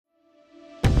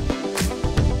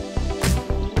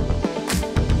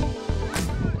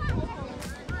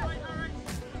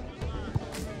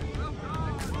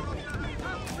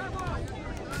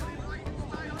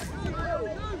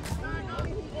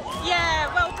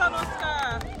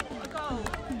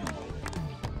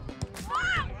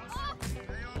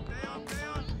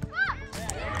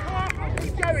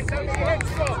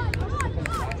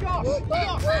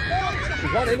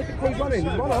running, look at Cruz running.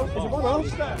 He's a runner. He's a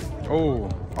runner. Oh,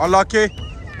 unlucky.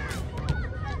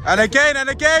 And again, and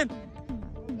again.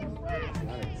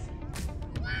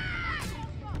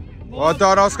 Well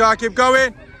done, Oscar. Keep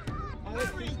going.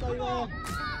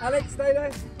 Alex, stay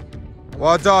there.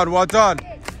 Well done, well done.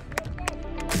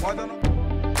 Well done.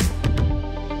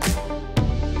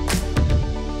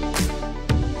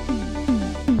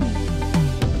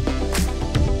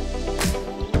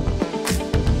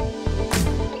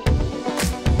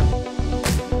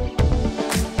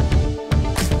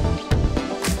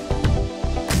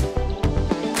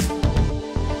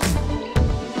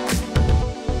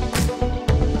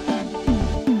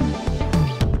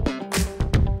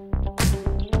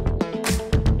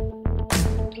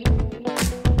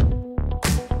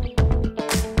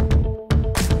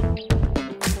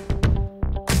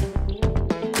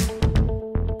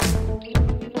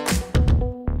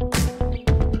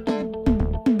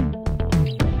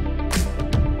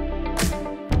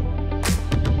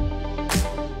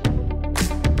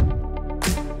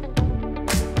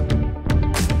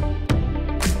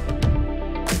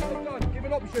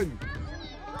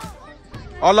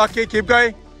 Unlucky, keep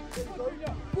going.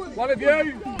 One of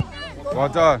you. Well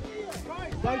done.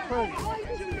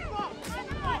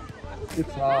 Good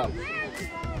start.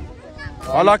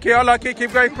 Unlucky, unlucky,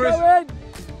 keep going, Chris.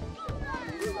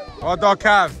 Well done,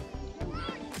 Cav.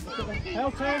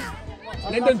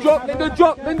 Lyndon drop, Lyndon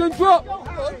drop, Lyndon drop.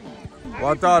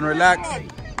 Well done, relax.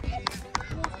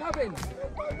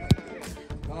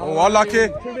 Oh, unlucky.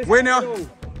 Winner.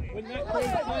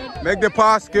 Make the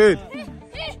pass, good.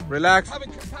 Relax.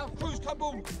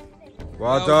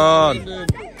 Well done.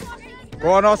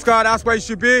 Go on, Oscar, that's where you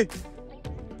should be.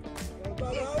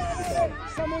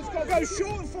 Someone's got to go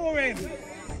short for him.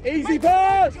 Easy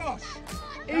pass.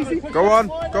 Easy. Go on,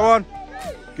 go on.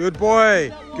 Good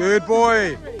boy, good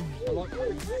boy.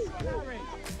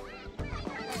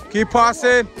 Keep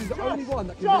passing. He's the only one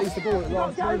that can release the ball at the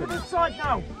last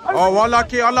moment. Oh,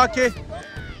 unlucky, unlucky.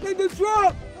 Lyndon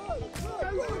drop.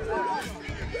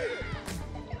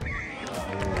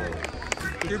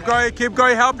 Keep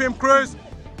going, help him, Cruz.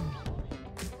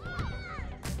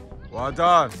 Well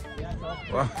done.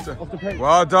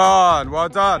 Well done, well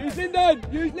done. Use Lyndon,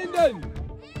 use Lyndon.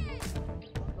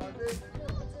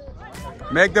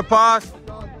 Make the pass.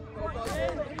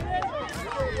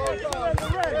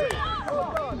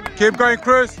 Keep going,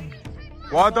 Cruz.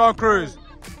 Well done, Cruz.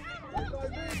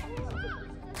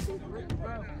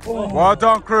 Well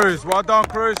done, Cruz. Well done,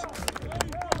 Cruz.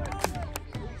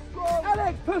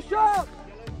 Alex, push up.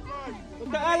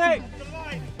 Look at Alex.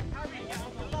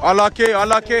 Unlucky,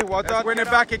 unlucky. Well done. Win it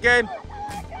back again.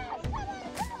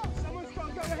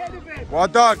 Well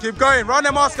done. Keep going. Run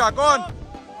him, Oscar. Go on.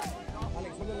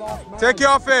 Take it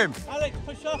off him. Alex,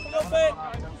 push up a little bit.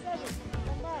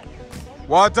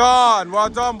 Well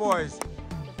done, boys.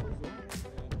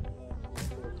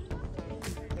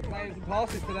 They're playing some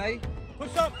passes today.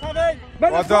 Push up, Kevin.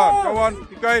 Well done. Go on.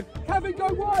 Keep going. Kevin, go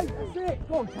wide. That's it.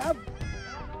 Go on, Kev.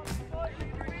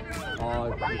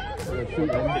 Oh, shoot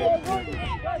him.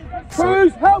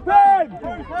 Cruz, help him!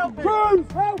 Cruz,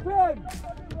 help him!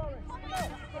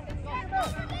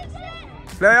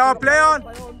 Play on, play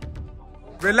on.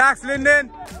 Relax,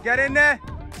 Lyndon. Get in there.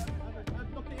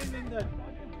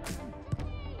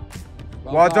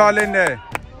 Well done, Lyndon.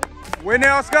 Win it,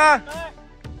 Oscar.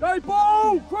 Go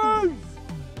ball, Cruz!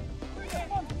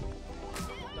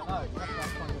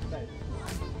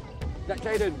 Jack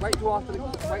Jaden, wait till after the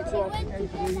game,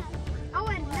 please. I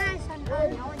went nice on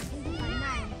nine. I went 8 on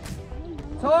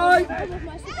 9. Time!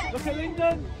 Look at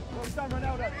Lyndon.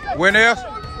 Win it.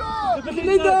 Look at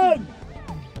Lyndon!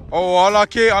 Oh,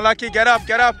 unlucky, unlucky. Get up,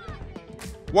 get up.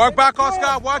 Work back,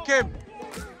 Oscar. Work him.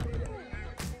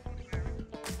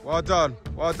 Well done,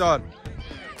 well done.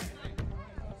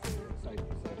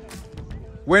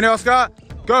 Win it, Oscar.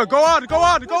 Go, go on, go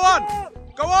on, go on.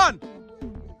 Go on.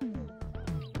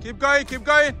 Keep going, keep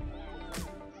going.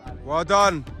 Well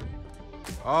done.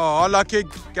 Oh, unlucky.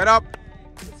 Get up.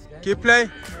 Keep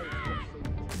playing.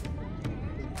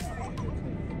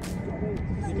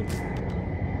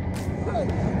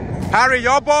 Harry,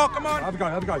 your ball, come on. Have a go,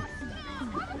 have a go.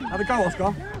 Have a go,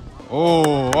 Oscar.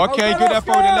 Oh, okay, good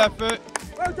effort with the left foot.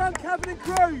 Well done, Kevin and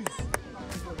Cruz.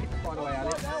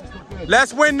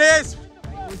 Let's win this.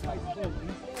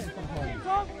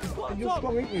 You're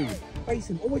strong, aren't you? Face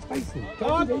him, always face him.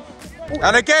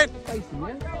 And again. Face him,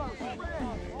 yeah?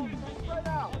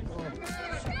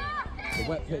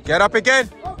 Get up again.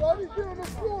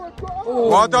 Oh.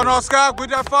 Well done, Oscar.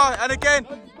 Good effort. And again.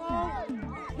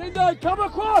 Lyndon, come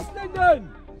across, Lyndon.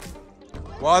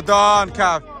 Well done,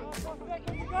 Cav.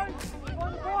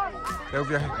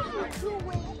 Over your head.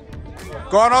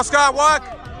 Go on, Oscar, work.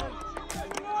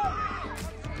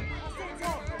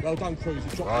 Well done, Cruz.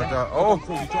 You dropped Well there. done. Well Oh. done,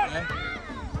 Cruz. You dropped there.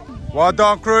 Well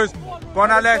done, Cruz. Go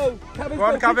on, Alex. Go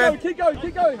on, Kevin. Keep going,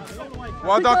 keep going.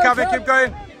 Well done, Kevin. Keep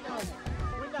going.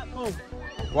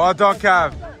 Well done,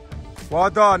 Kev. Well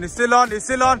done. It's still on. It's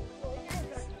still on.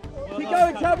 Keep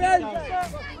going, Kevin.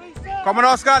 Come on,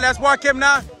 Oscar. Let's work him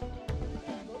now.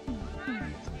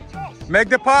 Make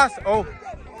the pass. Oh.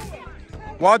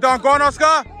 Well done. Go on,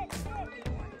 Oscar.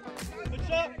 Good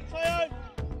shot, Teo.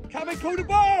 Kevin, call the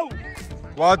ball.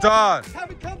 Well done.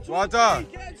 Kevin, come towards Well done. me.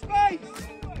 Get in space.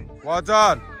 Well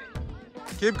done.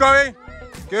 Keep going.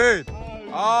 Good.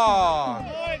 Ah.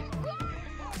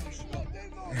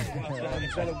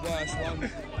 It's one of the worst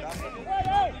ones.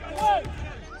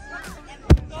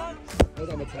 Well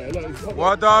done, Matteo. Look, he's got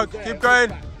Well done. Keep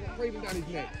going. breathing down his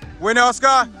neck. Win it,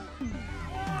 Oscar.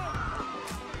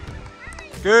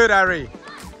 Good, Harry.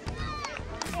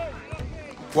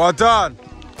 Well done.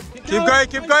 Keep going,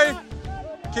 keep going.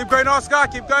 Keep going, Oscar.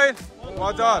 Keep going.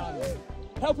 Well done.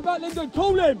 Help him out, Lyndon.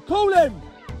 Call him. Call him.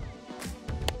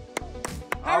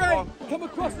 Harry, come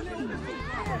across a little bit.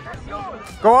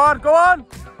 Go on, go on.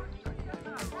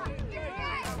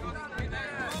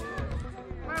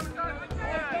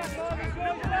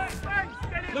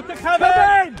 Look at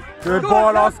Kevin. Good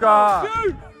ball, Oscar.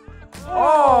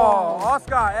 Oh,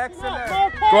 Oscar, excellent.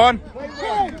 Go on.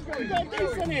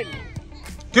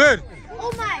 Good.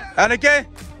 Oh my. And again.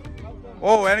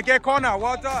 Oh, and again, corner.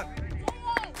 Well done.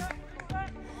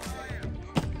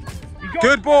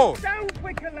 Good ball. Down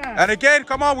quicker, lad. And again,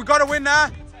 come on, we got to win now.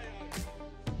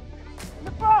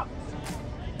 The box.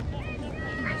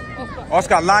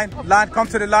 Oscar, line, come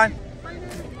to the line.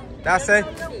 That's it.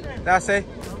 That's it.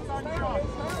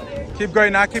 Keep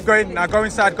going now, keep going. Now go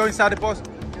inside the post.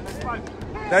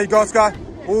 There you go, Oscar.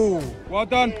 Ooh, well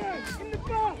done.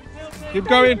 Keep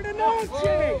going.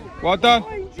 Well done.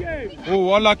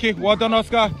 Oh, unlucky. Well done,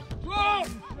 Oscar.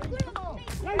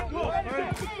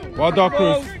 Well done,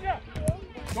 Cruz.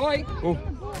 Oh.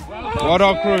 Well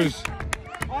done, Cruz.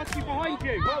 Archie behind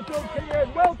you. Well done,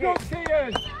 Kian. Well done,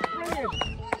 Kian. Brilliant.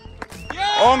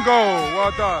 On goal.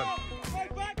 Well done.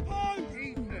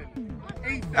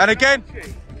 And again.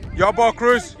 Your ball,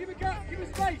 Cruz. Give a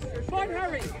space. Find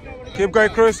Harry. Keep going,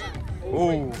 Cruz.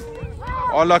 Oh.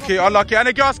 Unlucky, unlucky. And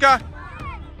again, Oscar.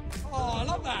 Oh, I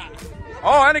love that.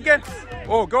 Oh, and again.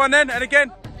 Oh, go on then. And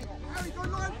again. Harry, go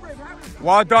line for him, Harry.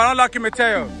 Well done. Unlucky,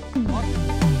 Matteo.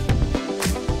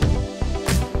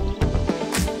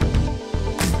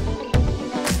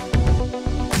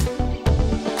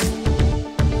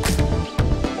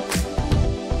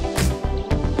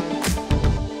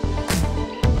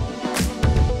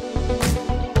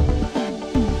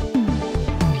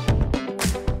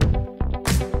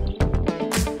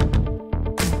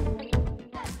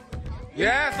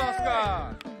 Yes,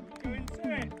 Oscar. Go into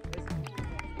it.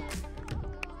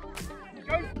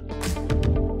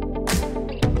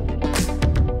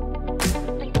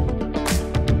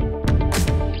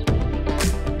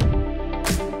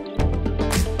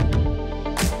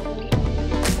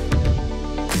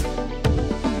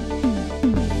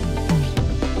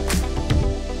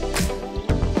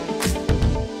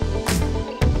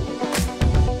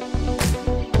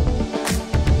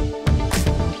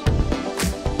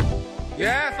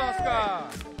 Yes,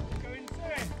 Oscar. Go into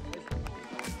it.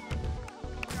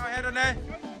 Go ahead on there.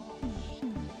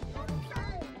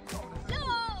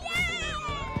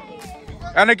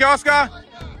 And again, Oscar.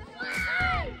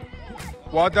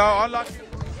 Well done. Unlucky.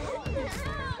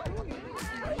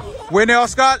 Win it,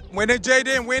 Oscar. Win it,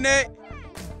 Jaden. Win it.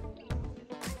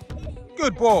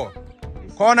 Good ball.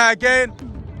 Corner again.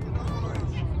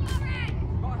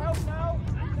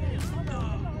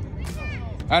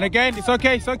 And again, it's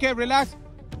okay, relax.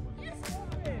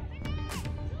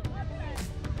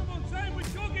 Come on, Sam, we're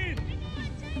jogging.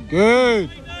 Good.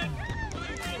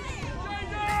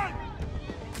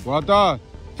 Well done.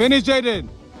 Finish, Jaden.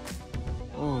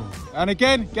 Oh. And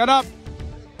again, get up.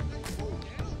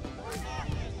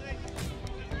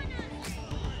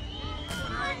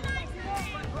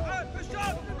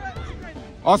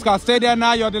 Oscar, stay there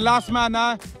now. You're the last man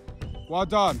now. Well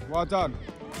done, well done.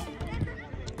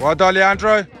 Well done,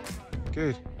 Leandro.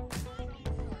 Good.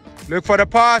 Look for the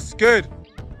pass. Good.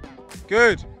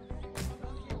 Good.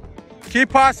 Keep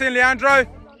passing, Leandro.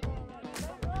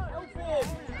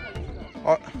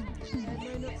 Oh.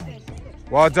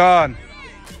 Well done.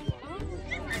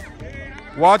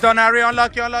 Well done, Harry.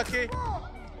 Unlucky, unlucky.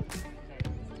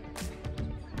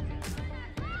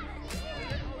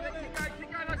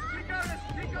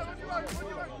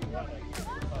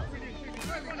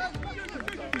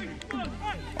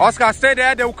 Oscar, stay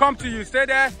there. They will come to you. Stay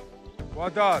there. Well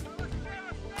done.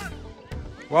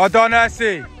 Well done,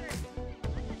 Essie.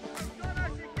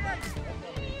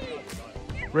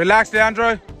 Relax,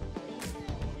 Leandro.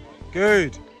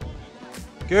 Good.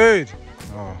 Good.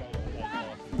 Oh.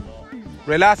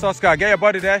 Relax, Oscar. Get your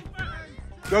body there.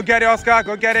 Go get it, Oscar.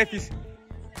 Go get it.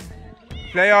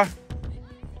 Player.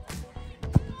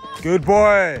 Good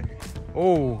boy.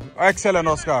 Oh, excellent,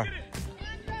 Oscar.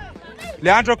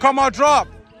 Leandro, come on, drop.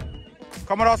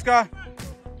 Come on, Oscar.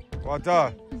 Well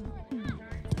done.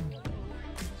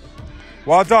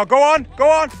 Well done. Go on. Go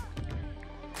on.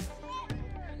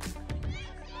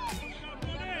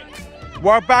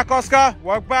 Work back, Oscar.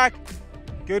 Work back.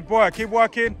 Good boy. Keep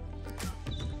working.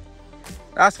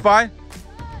 That's fine.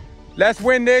 Let's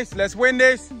win this. Let's win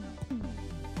this.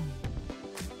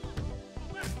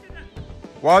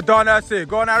 Well done, Essie.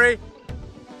 Go on, Harry.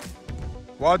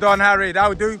 Well done, Harry. That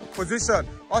will do. Position.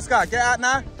 Oscar, get out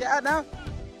now. Get out now.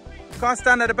 You can't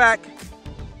stand at the back.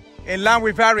 In line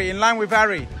with Harry. In line with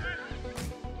Harry.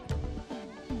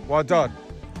 Well done.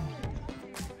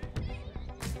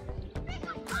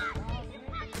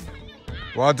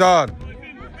 Well done.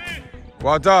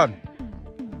 Well done.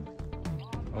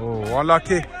 Oh,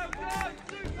 unlucky.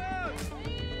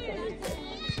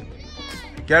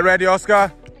 Get ready,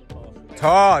 Oscar.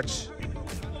 Touch.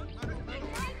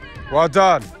 Well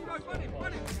done.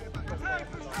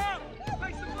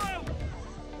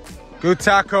 Good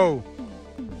tackle.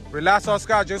 Relax,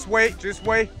 Oscar. Just wait. Just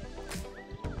wait.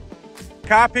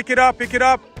 Car, pick it up. Pick it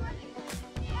up.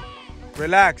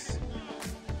 Relax.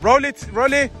 Roll it.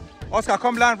 Roll it. Oscar,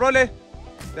 come line. Roll it.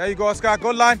 There you go, Oscar. Go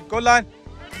line. Go line.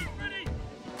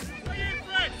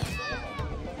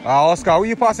 Ah, Oscar, who are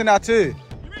you passing that to?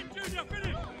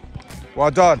 Well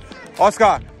done.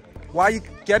 Oscar, why you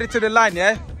get it to the line,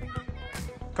 yeah?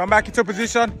 Come back into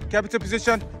position. Get into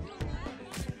position.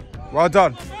 Well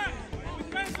done.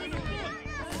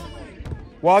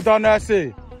 Well done,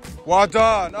 Essie. Well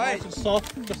done. Nice and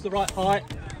soft, just the right height.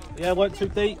 Yeah, weren't too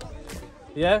deep.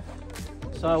 Yeah.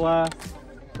 So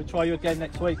we'll try you again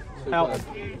next week. Out.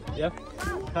 Yeah.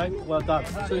 Okay. Well done.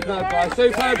 Superb, guys.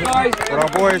 Superb, guys. Well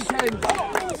done, boys.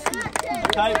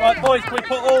 Okay, right, boys. Can we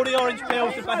put all the orange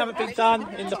peels if they haven't been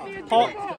done in the pot?